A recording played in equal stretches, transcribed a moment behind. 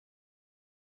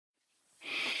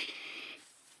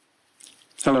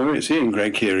Hello, it's Ian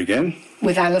Gregg here again.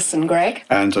 With Alison Gregg.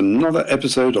 And another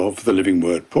episode of the Living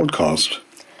Word podcast.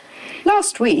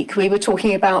 Last week we were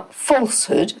talking about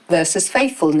falsehood versus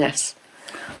faithfulness.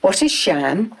 What is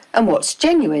sham and what's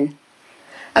genuine?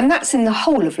 And that's in the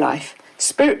whole of life,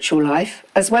 spiritual life,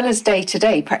 as well as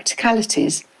day-to-day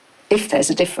practicalities, if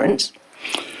there's a difference.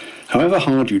 However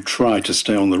hard you try to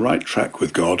stay on the right track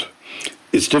with God,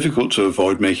 it's difficult to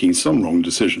avoid making some wrong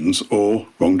decisions or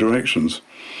wrong directions.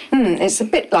 It's a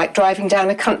bit like driving down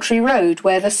a country road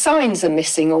where the signs are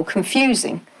missing or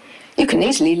confusing. You can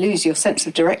easily lose your sense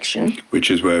of direction.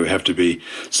 Which is where we have to be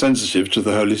sensitive to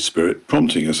the Holy Spirit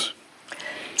prompting us.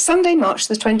 Sunday, March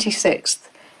the 26th,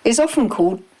 is often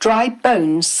called Dry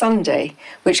Bones Sunday,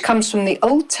 which comes from the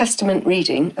Old Testament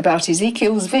reading about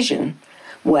Ezekiel's vision,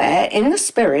 where, in the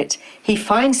Spirit, he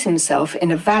finds himself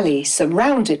in a valley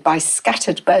surrounded by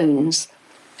scattered bones,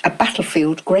 a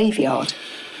battlefield graveyard.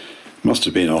 Must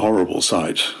have been a horrible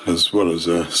sight, as well as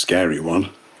a scary one.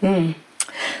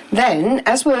 Then,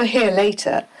 as we'll hear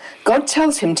later, God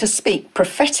tells him to speak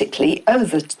prophetically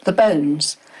over the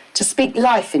bones, to speak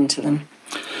life into them.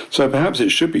 So perhaps it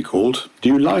should be called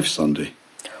New Life Sunday.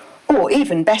 Or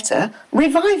even better,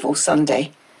 Revival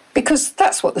Sunday, because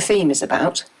that's what the theme is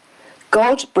about.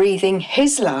 God breathing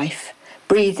his life,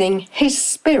 breathing his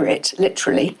spirit,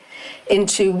 literally,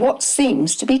 into what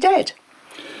seems to be dead.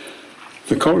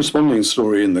 The corresponding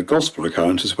story in the Gospel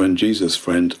account is when Jesus'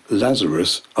 friend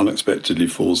Lazarus unexpectedly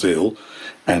falls ill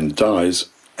and dies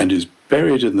and is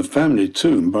buried in the family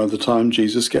tomb by the time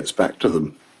Jesus gets back to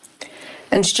them.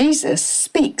 And Jesus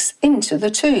speaks into the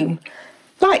tomb,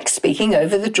 like speaking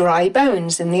over the dry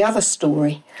bones in the other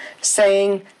story,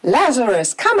 saying,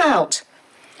 "Lazarus, come out!"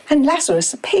 And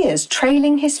Lazarus appears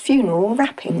trailing his funeral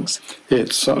wrappings.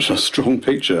 It's such a strong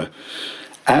picture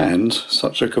and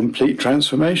such a complete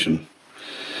transformation.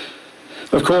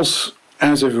 Of course,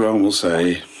 as everyone will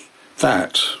say,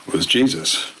 that was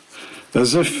Jesus.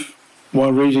 As if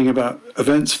while reading about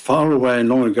events far away and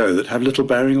long ago that have little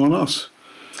bearing on us.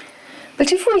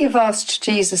 But if we have asked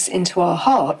Jesus into our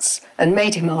hearts and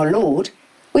made him our Lord,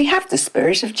 we have the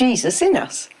Spirit of Jesus in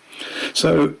us.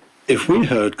 So, if we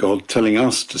heard God telling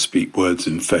us to speak words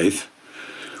in faith,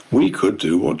 we could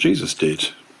do what Jesus did,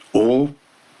 or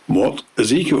what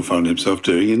Ezekiel found himself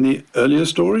doing in the earlier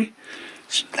story.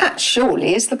 That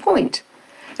surely is the point.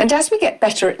 And as we get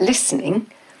better at listening,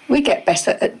 we get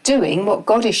better at doing what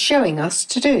God is showing us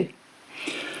to do.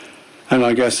 And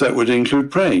I guess that would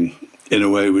include praying in a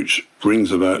way which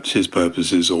brings about his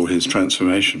purposes or his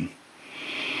transformation.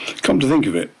 Come to think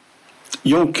of it,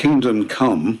 your kingdom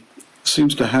come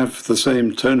seems to have the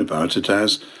same tone about it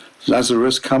as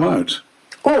Lazarus come out.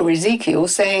 Or Ezekiel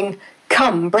saying,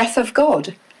 "Come, breath of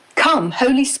God, come,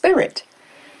 Holy Spirit,"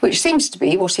 which seems to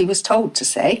be what he was told to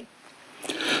say.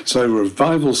 So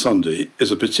Revival Sunday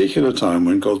is a particular time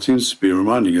when God seems to be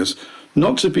reminding us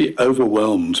not to be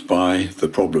overwhelmed by the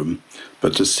problem,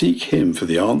 but to seek him for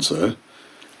the answer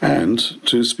and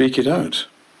to speak it out.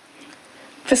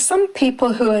 For some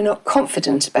people who are not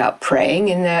confident about praying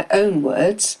in their own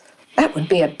words, that would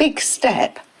be a big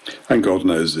step. And God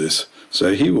knows this,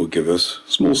 so he will give us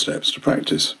small steps to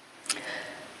practice.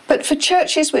 But for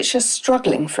churches which are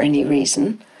struggling for any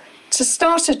reason, to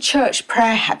start a church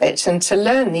prayer habit and to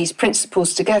learn these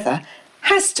principles together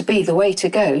has to be the way to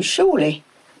go, surely.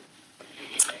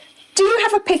 Do you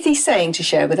have a pithy saying to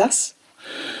share with us?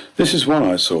 This is one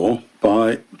I saw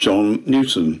by John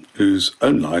Newton, whose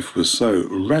own life was so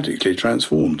radically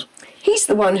transformed. He's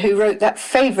the one who wrote that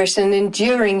favourite and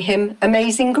enduring hymn,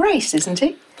 Amazing Grace, isn't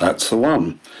he? That's the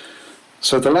one.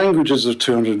 So the language is of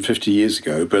 250 years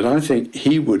ago, but I think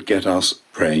he would get us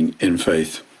praying in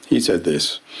faith. He said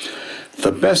this: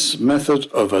 "The best method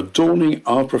of adorning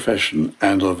our profession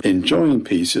and of enjoying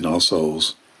peace in our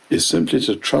souls is simply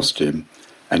to trust him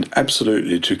and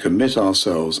absolutely to commit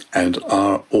ourselves and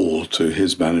our all to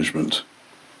his management."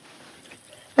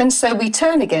 And so we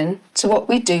turn again to what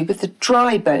we do with the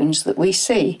dry bones that we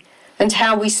see and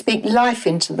how we speak life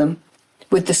into them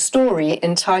with the story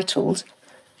entitled,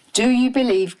 "Do You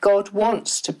Believe God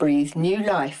Wants to Breathe New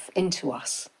Life into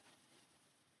Us?"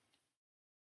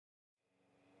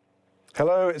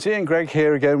 Hello, it's Ian Gregg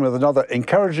here again with another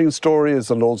encouraging story as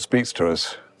the Lord speaks to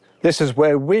us. This is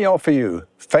where we offer you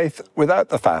faith without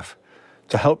the faff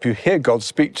to help you hear God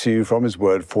speak to you from his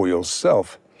word for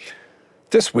yourself.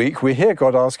 This week, we hear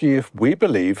God asking if we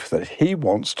believe that he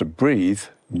wants to breathe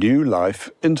new life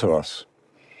into us.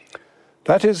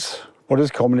 That is what is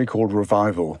commonly called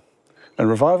revival. And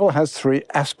revival has three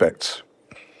aspects: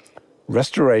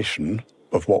 restoration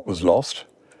of what was lost,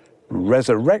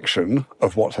 resurrection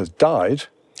of what has died,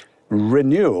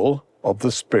 renewal of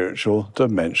the spiritual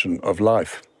dimension of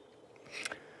life.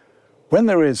 When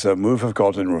there is a move of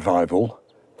God in revival,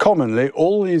 commonly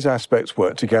all these aspects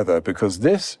work together because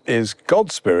this is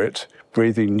God's Spirit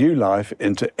breathing new life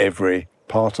into every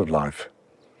part of life.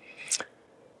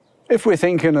 If we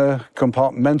think in a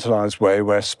compartmentalized way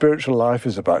where spiritual life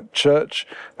is about church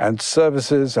and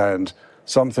services and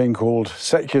something called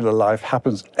secular life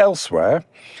happens elsewhere,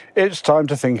 it's time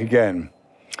to think again.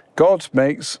 God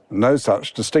makes no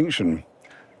such distinction.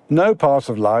 No part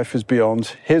of life is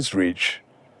beyond his reach.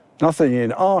 Nothing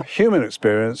in our human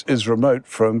experience is remote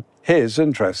from his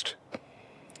interest.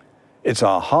 It's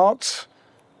our hearts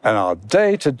and our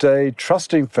day-to-day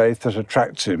trusting faith that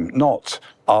attracts him, not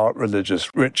our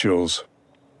religious rituals.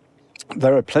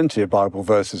 There are plenty of Bible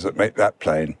verses that make that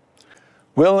plain.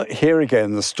 We'll hear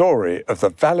again the story of the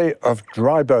Valley of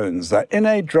Dry Bones that in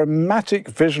a dramatic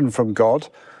vision from God,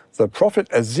 the prophet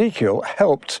Ezekiel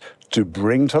helped to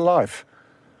bring to life.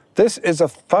 This is a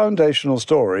foundational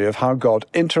story of how God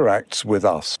interacts with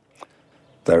us.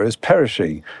 There is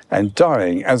perishing and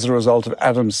dying as a result of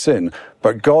Adam's sin,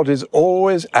 but God is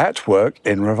always at work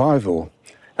in revival.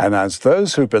 And as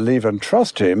those who believe and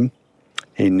trust him,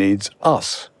 he needs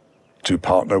us to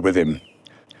partner with him.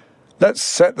 Let's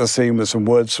set the scene with some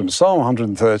words from Psalm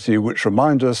 130, which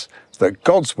remind us that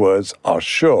God's words are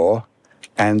sure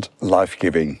and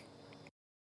life-giving.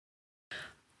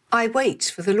 I wait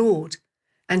for the Lord,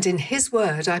 and in his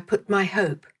word I put my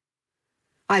hope.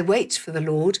 I wait for the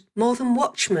Lord more than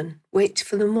watchmen wait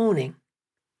for the morning.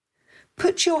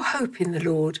 Put your hope in the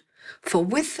Lord, for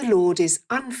with the Lord is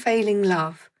unfailing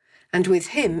love, and with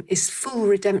him is full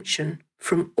redemption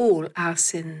from all our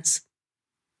sins.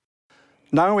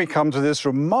 Now we come to this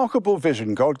remarkable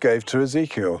vision God gave to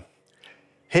Ezekiel.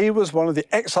 He was one of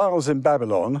the exiles in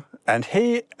Babylon, and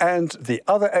he and the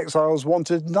other exiles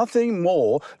wanted nothing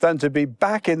more than to be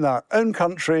back in their own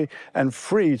country and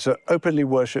free to openly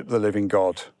worship the living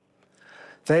God.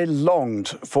 They longed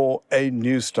for a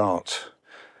new start,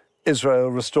 Israel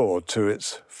restored to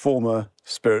its former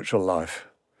spiritual life.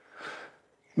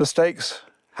 Mistakes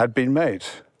had been made,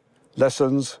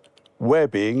 lessons were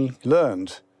being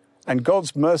learned, and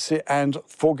God's mercy and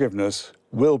forgiveness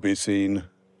will be seen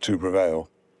to prevail.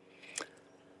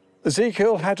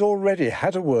 Ezekiel had already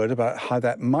had a word about how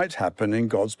that might happen in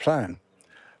God's plan.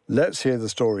 Let's hear the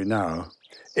story now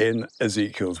in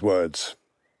Ezekiel's words.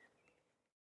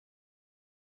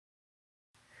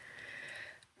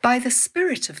 By the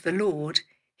Spirit of the Lord,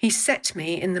 he set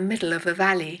me in the middle of a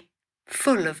valley,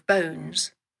 full of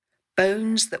bones,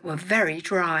 bones that were very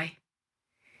dry.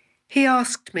 He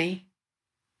asked me,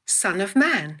 "Son of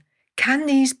man, can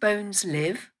these bones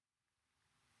live?"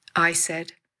 I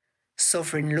said,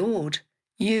 "Sovereign Lord,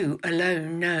 you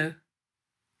alone know."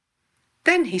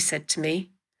 Then he said to me,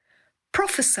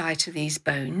 "Prophesy to these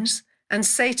bones and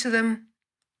say to them,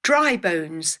 'Dry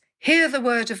bones, hear the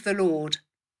word of the Lord.'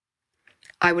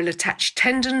 I will attach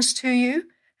tendons to you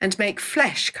and make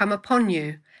flesh come upon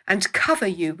you and cover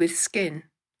you with skin.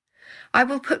 I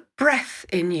will put breath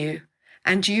in you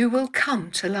and you will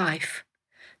come to life.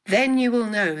 Then you will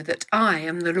know that I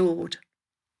am the Lord."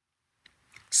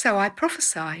 So I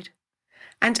prophesied,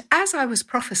 and as I was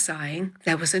prophesying,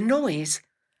 there was a noise,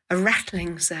 a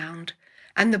rattling sound,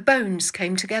 and the bones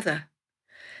came together.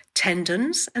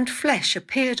 Tendons and flesh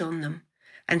appeared on them,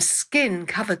 and skin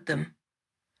covered them,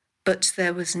 but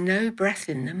there was no breath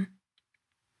in them.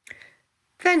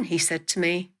 Then he said to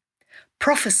me,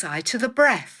 "Prophesy to the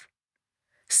breath.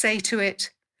 Say to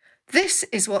it, 'This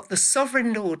is what the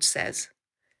Sovereign Lord says.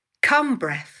 Come,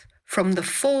 breath, from the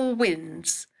four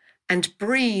winds, and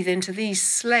breathe into these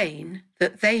slain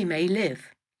that they may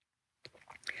live.'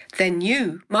 Then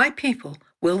you, my people,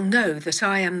 will know that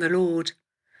I am the Lord.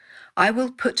 I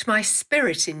will put my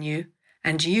spirit in you,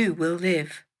 and you will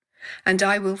live, and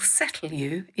I will settle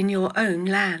you in your own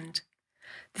land.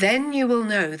 Then you will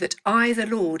know that I, the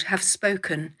Lord, have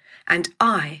spoken, and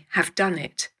I have done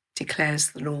it,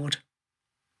 declares the Lord."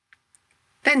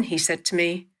 Then he said to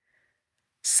me,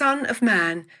 "Son of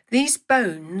man, these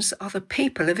bones are the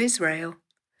people of Israel.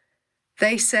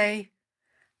 They say,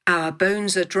 'Our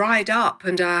bones are dried up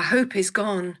and our hope is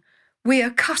gone. We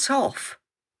are cut off.'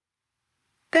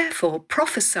 Therefore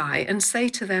prophesy and say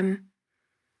to them,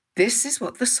 'This is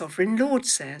what the Sovereign Lord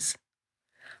says.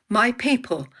 My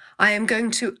people, I am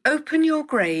going to open your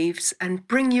graves and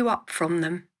bring you up from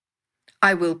them.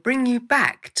 I will bring you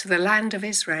back to the land of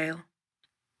Israel.'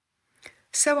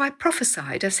 So I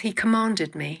prophesied as he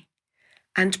commanded me,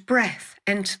 and breath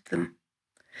entered them.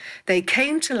 They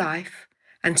came to life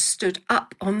and stood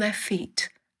up on their feet,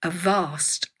 a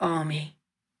vast army."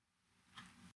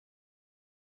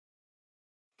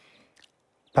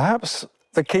 Perhaps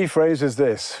the key phrase is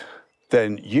this: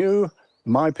 then you,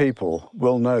 my people,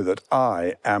 will know that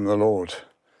I am the Lord.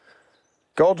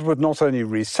 God would not only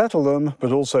resettle them,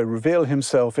 but also reveal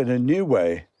himself in a new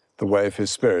way, the way of his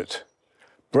Spirit.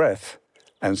 Breath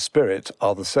and spirit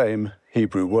are the same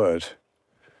Hebrew word.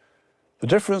 The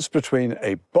difference between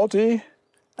a body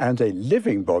and a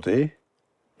living body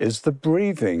is the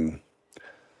breathing.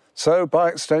 So, by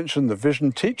extension, the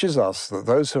vision teaches us that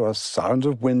those who are sound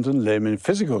of wind and limb in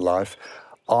physical life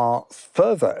are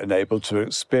further enabled to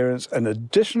experience an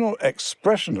additional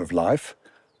expression of life,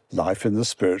 life in the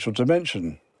spiritual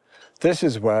dimension. This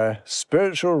is where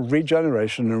spiritual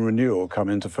regeneration and renewal come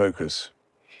into focus.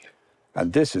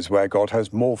 And this is where God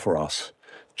has more for us.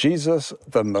 Jesus,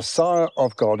 the Messiah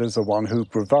of God, is the one who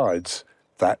provides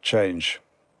that change.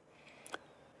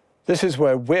 This is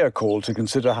where we are called to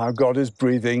consider how God is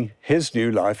breathing his new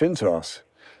life into us.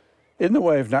 In the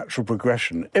way of natural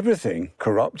progression, everything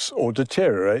corrupts or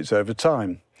deteriorates over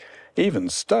time. Even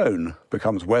stone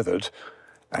becomes weathered,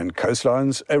 and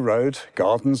coastlines erode,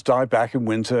 gardens die back in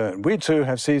winter, and we too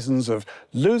have seasons of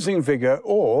losing vigour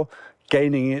or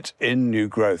gaining it in new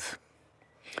growth.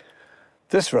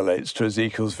 This relates to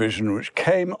Ezekiel's vision, which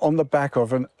came on the back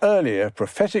of an earlier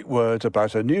prophetic word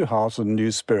about a new heart and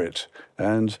new spirit,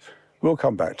 and we'll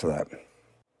come back to that.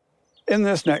 In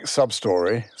this next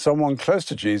sub-story, someone close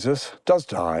to Jesus does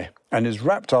die and is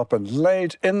wrapped up and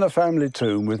laid in the family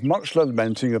tomb with much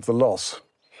lamenting of the loss.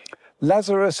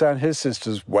 Lazarus and his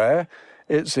sisters were,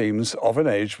 it seems, of an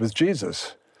age with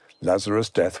Jesus. Lazarus'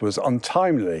 death was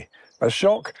untimely, a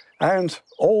shock, and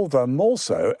all the more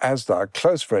so as their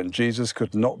close friend Jesus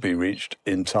could not be reached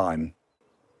in time.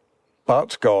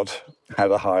 But God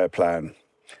had a higher plan.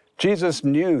 Jesus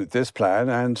knew this plan,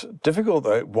 and difficult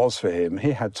though it was for him,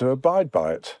 he had to abide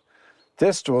by it.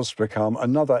 This was to become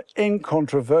another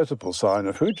incontrovertible sign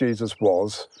of who Jesus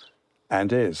was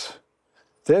and is.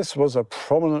 This was a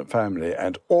prominent family,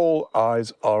 and all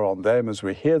eyes are on them as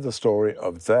we hear the story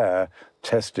of their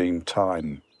testing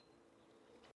time.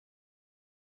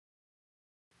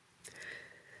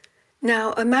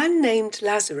 Now, a man named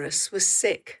Lazarus was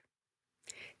sick.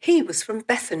 He was from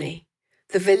Bethany,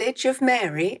 the village of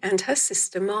Mary and her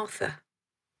sister Martha.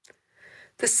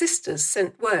 The sisters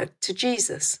sent word to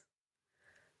Jesus,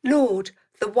 "Lord,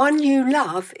 the one you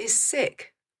love is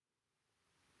sick."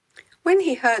 When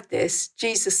he heard this,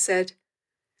 Jesus said,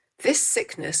 "This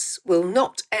sickness will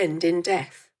not end in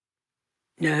death.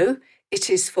 No,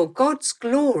 it is for God's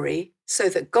glory, so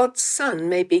that God's Son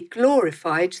may be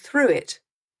glorified through it."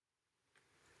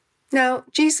 Now,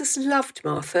 Jesus loved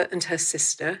Martha and her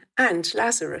sister and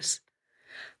Lazarus,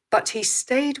 but he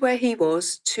stayed where he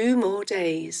was 2 more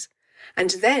days, and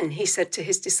then he said to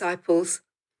his disciples,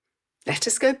 "Let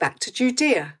us go back to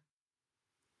Judea."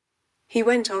 He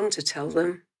went on to tell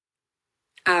them,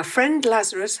 "Our friend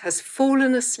Lazarus has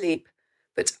fallen asleep,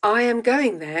 but I am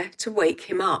going there to wake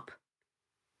him up."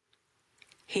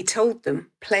 He told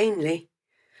them plainly,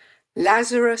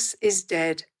 "Lazarus is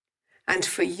dead, and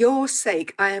for your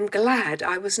sake I am glad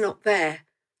I was not there,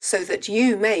 so that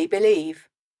you may believe.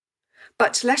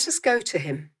 But let us go to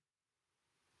him."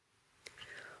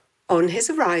 On his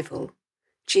arrival,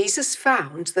 Jesus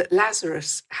found that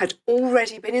Lazarus had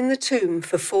already been in the tomb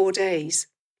for 4 days.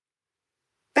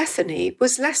 Bethany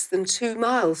was less than 2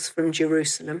 miles from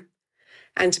Jerusalem,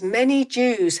 and many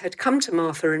Jews had come to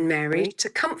Martha and Mary to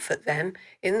comfort them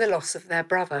in the loss of their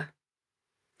brother.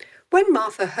 When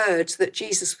Martha heard that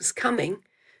Jesus was coming,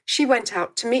 she went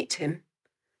out to meet him,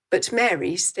 but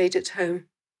Mary stayed at home.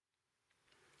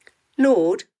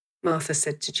 "Lord," Martha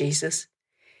said to Jesus,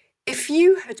 "if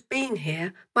you had been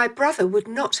here, my brother would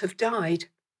not have died.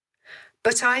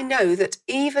 But I know that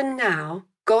even now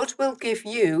God will give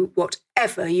you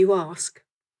whatever you ask."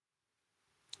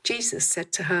 Jesus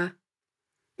said to her,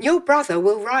 "Your brother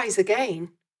will rise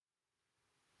again."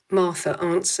 Martha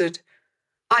answered,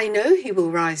 "I know he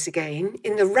will rise again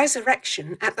in the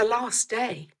resurrection at the last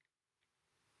day."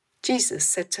 Jesus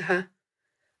said to her,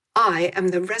 "I am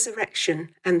the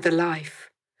resurrection and the life.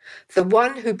 The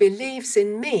one who believes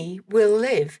in me will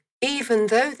live, even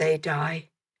though they die.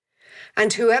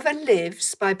 And whoever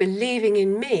lives by believing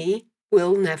in me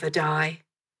will never die.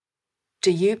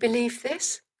 Do you believe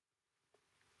this?"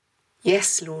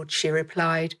 "Yes, Lord," she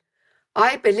replied.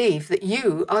 "I believe that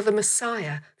you are the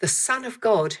Messiah, the Son of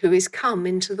God, who is come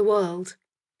into the world."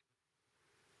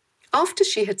 After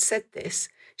she had said this,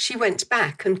 she went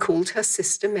back and called her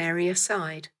sister Mary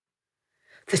aside.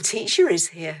 "The teacher is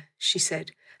here," she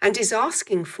said, "and is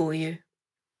asking for you."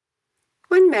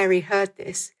 When Mary heard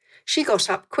this, she got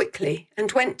up quickly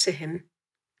and went to him.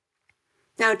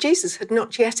 Now Jesus had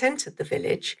not yet entered the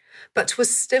village, but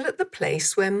was still at the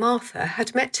place where Martha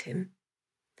had met him.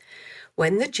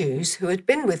 When the Jews who had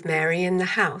been with Mary in the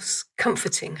house,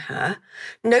 comforting her,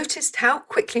 noticed how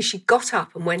quickly she got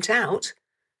up and went out,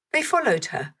 they followed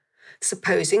her,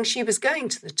 supposing she was going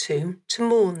to the tomb to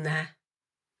mourn there.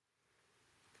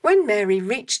 When Mary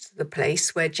reached the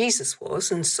place where Jesus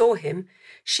was and saw him,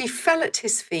 she fell at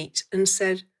his feet and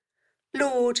said,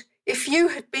 "Lord, if you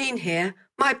had been here,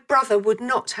 my brother would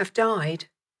not have died."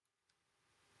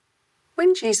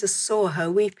 When Jesus saw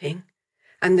her weeping,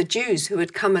 and the Jews who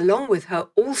had come along with her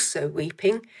also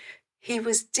weeping, he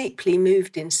was deeply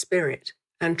moved in spirit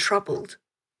and troubled.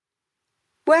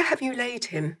 "Where have you laid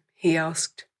him?" he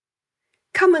asked.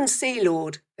 "Come and see,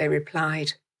 Lord," they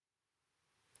replied.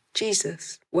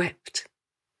 Jesus wept.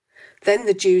 Then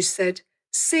the Jews said,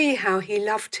 "See how he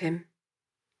loved him."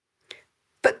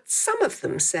 But some of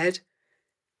them said,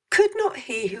 "Could not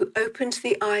he who opened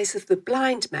the eyes of the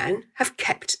blind man have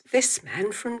kept this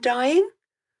man from dying?"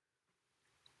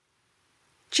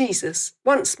 Jesus,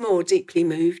 once more deeply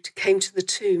moved, came to the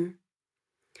tomb.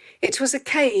 It was a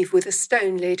cave with a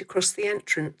stone laid across the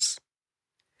entrance.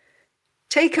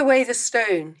 "Take away the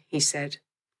stone," he said.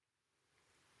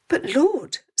 "But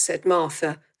Lord," said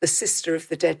Martha, the sister of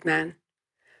the dead man,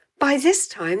 "by this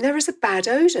time there is a bad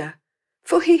odour,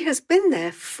 for he has been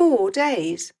there 4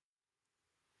 days."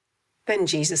 Then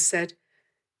Jesus said,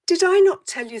 "Did I not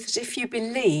tell you that if you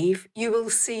believe, you will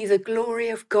see the glory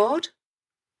of God?"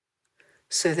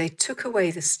 So they took away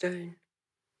the stone.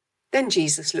 Then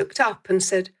Jesus looked up and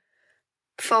said,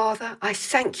 "Father, I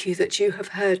thank you that you have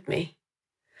heard me.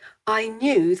 I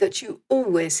knew that you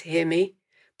always hear me,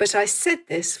 but I said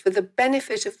this for the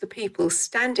benefit of the people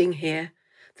standing here,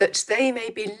 that they may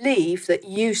believe that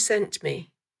you sent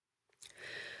me."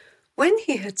 When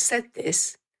he had said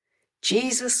this,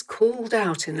 Jesus called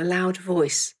out in a loud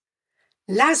voice,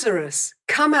 "Lazarus,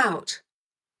 come out!"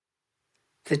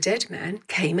 The dead man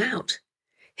came out,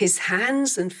 his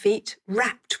hands and feet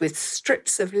wrapped with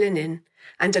strips of linen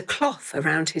and a cloth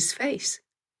around his face.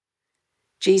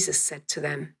 Jesus said to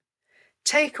them,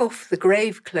 "Take off the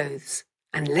grave clothes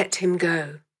and let him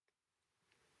go."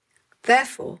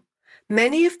 Therefore,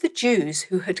 many of the Jews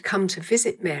who had come to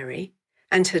visit Mary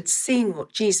and had seen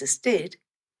what Jesus did,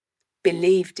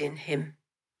 believed in him.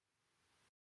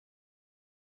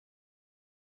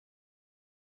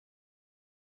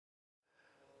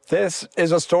 This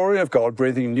is a story of God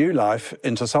breathing new life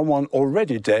into someone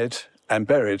already dead and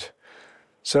buried.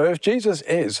 So if Jesus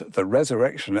is the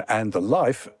resurrection and the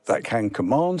life that can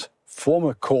command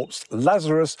former corpse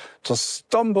Lazarus to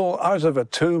stumble out of a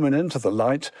tomb and into the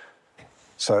light,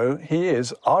 so he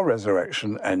is our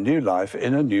resurrection and new life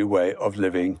in a new way of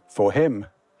living for him.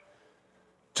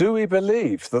 Do we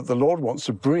believe that the Lord wants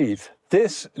to breathe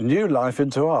this new life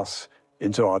into us,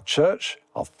 into our church,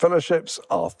 our fellowships,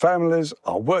 our families,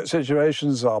 our work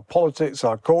situations, our politics,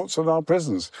 our courts and our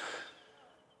prisons?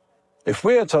 If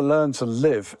we are to learn to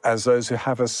live as those who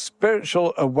have a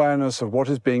spiritual awareness of what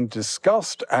is being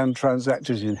discussed and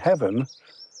transacted in heaven,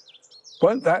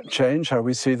 won't that change how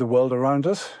we see the world around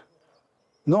us?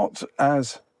 Not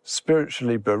as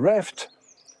spiritually bereft,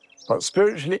 but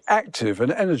spiritually active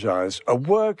and energized, a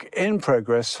work in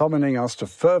progress summoning us to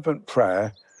fervent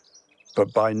prayer,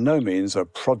 but by no means a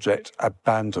project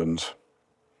abandoned.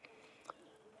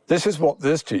 This is what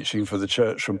this teaching for the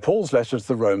church from Paul's letter to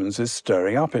the Romans is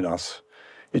stirring up in us.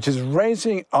 It is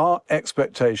raising our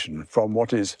expectation from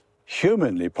what is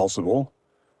humanly possible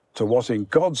to what in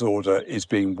God's order is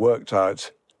being worked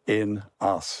out in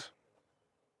us.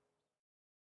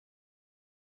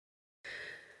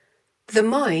 The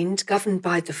mind governed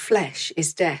by the flesh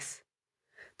is death,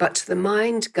 but the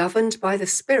mind governed by the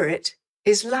Spirit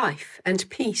is life and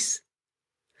peace.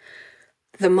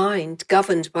 The mind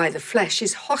governed by the flesh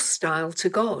is hostile to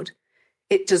God.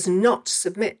 It does not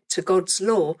submit to God's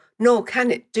law, nor can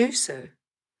it do so.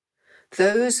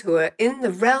 Those who are in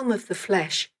the realm of the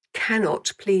flesh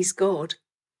cannot please God.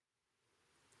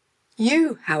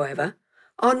 You, however,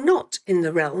 are not in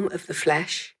the realm of the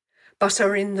flesh, but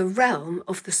are in the realm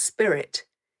of the Spirit,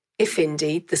 if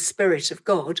indeed the Spirit of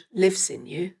God lives in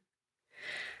you.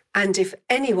 And if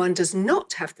anyone does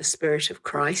not have the Spirit of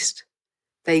Christ,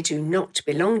 they do not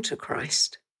belong to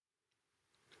Christ.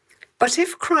 But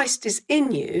if Christ is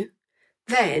in you,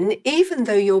 then even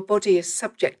though your body is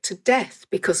subject to death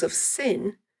because of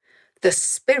sin, the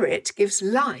Spirit gives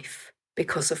life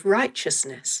because of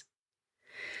righteousness.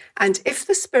 And if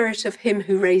the Spirit of him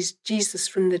who raised Jesus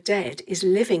from the dead is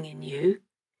living in you,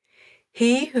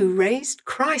 he who raised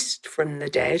Christ from the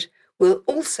dead will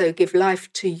also give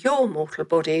life to your mortal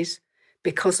bodies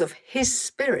because of his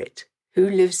Spirit who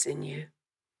lives in you.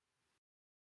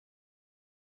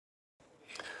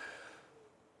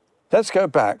 Let's go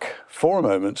back for a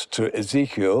moment to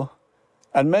Ezekiel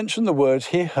and mention the word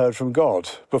he heard from God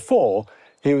before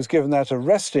he was given that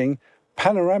arresting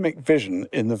panoramic vision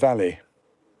in the valley.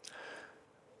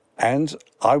 And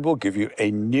I will give you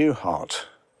a new heart,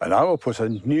 and I will put a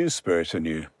new spirit in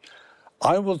you.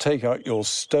 I will take out your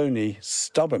stony,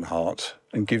 stubborn heart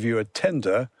and give you a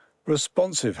tender,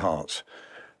 responsive heart.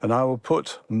 And I will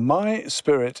put my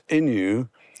spirit in you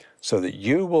so that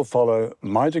you will follow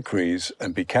my decrees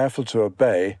and be careful to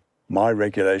obey my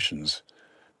regulations.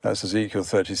 That's Ezekiel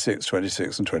 36,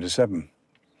 26 and 27.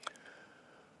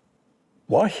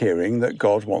 We're hearing that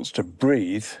God wants to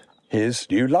breathe his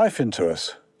new life into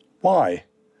us. Why?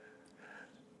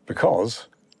 Because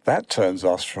that turns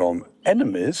us from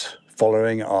enemies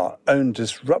following our own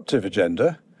disruptive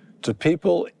agenda to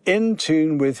people in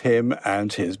tune with him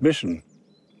and his mission.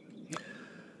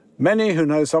 Many who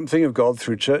know something of God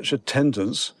through church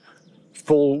attendance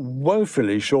fall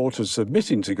woefully short of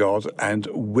submitting to God and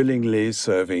willingly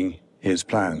serving his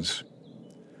plans.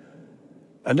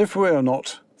 And if we are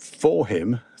not for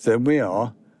him, then we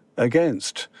are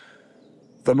against.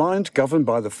 The mind governed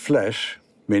by the flesh,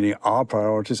 meaning our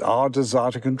priorities, our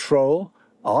desire to control,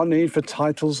 our need for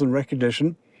titles and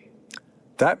recognition,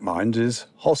 that mind is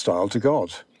hostile to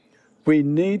God. We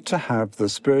need to have the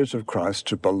Spirit of Christ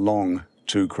to belong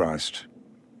to Christ.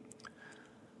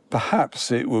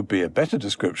 Perhaps it would be a better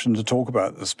description to talk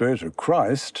about the Spirit of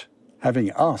Christ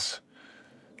having us.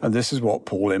 And this is what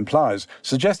Paul implies,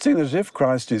 suggesting that if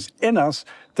Christ is in us,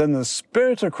 then the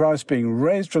Spirit of Christ being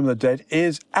raised from the dead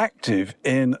is active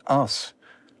in us.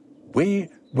 We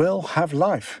will have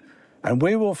life, and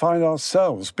we will find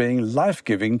ourselves being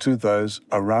life-giving to those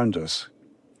around us.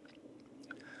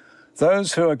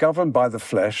 Those who are governed by the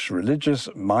flesh,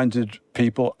 religious-minded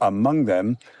people among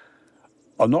them,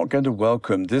 are not going to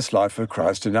welcome this life of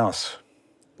Christ in us.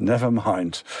 Never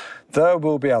mind. There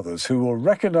will be others who will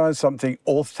recognize something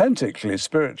authentically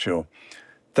spiritual.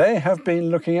 They have been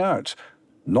looking out,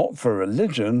 not for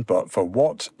religion, but for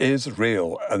what is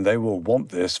real, and they will want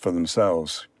this for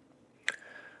themselves.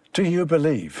 Do you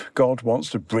believe God wants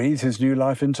to breathe his new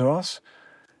life into us?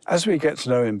 As we get to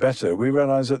know him better, we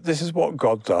realize that this is what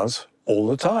God does all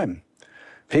the time.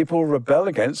 People rebel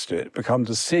against it, become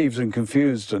deceived and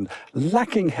confused, and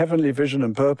lacking heavenly vision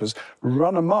and purpose,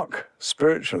 run amok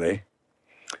spiritually.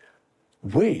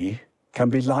 We can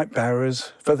be light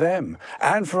bearers for them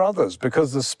and for others,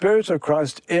 because the Spirit of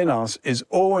Christ in us is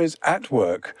always at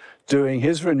work, doing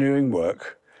his renewing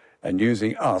work and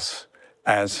using us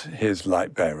as his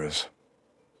light bearers.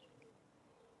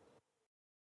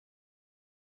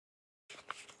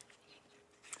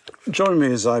 Join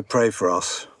me as I pray for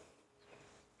us.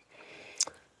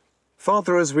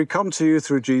 Father, as we come to you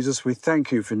through Jesus, we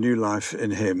thank you for new life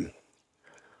in him.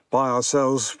 By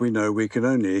ourselves, we know we can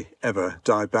only ever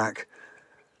die back.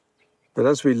 But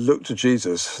as we look to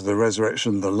Jesus, the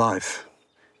resurrection, the life,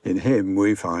 in him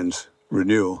we find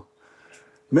renewal.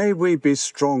 May we be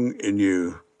strong in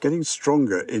you, getting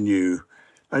stronger in you,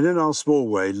 and in our small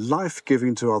way,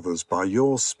 life-giving to others by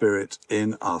your Spirit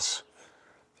in us.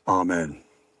 Amen.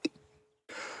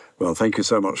 Well, thank you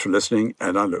so much for listening,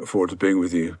 and I look forward to being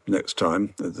with you next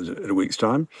time, in a week's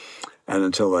time. And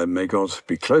until then, may God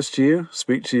be close to you,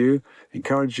 speak to you,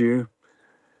 encourage you,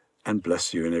 and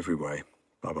bless you in every way.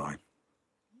 Bye-bye.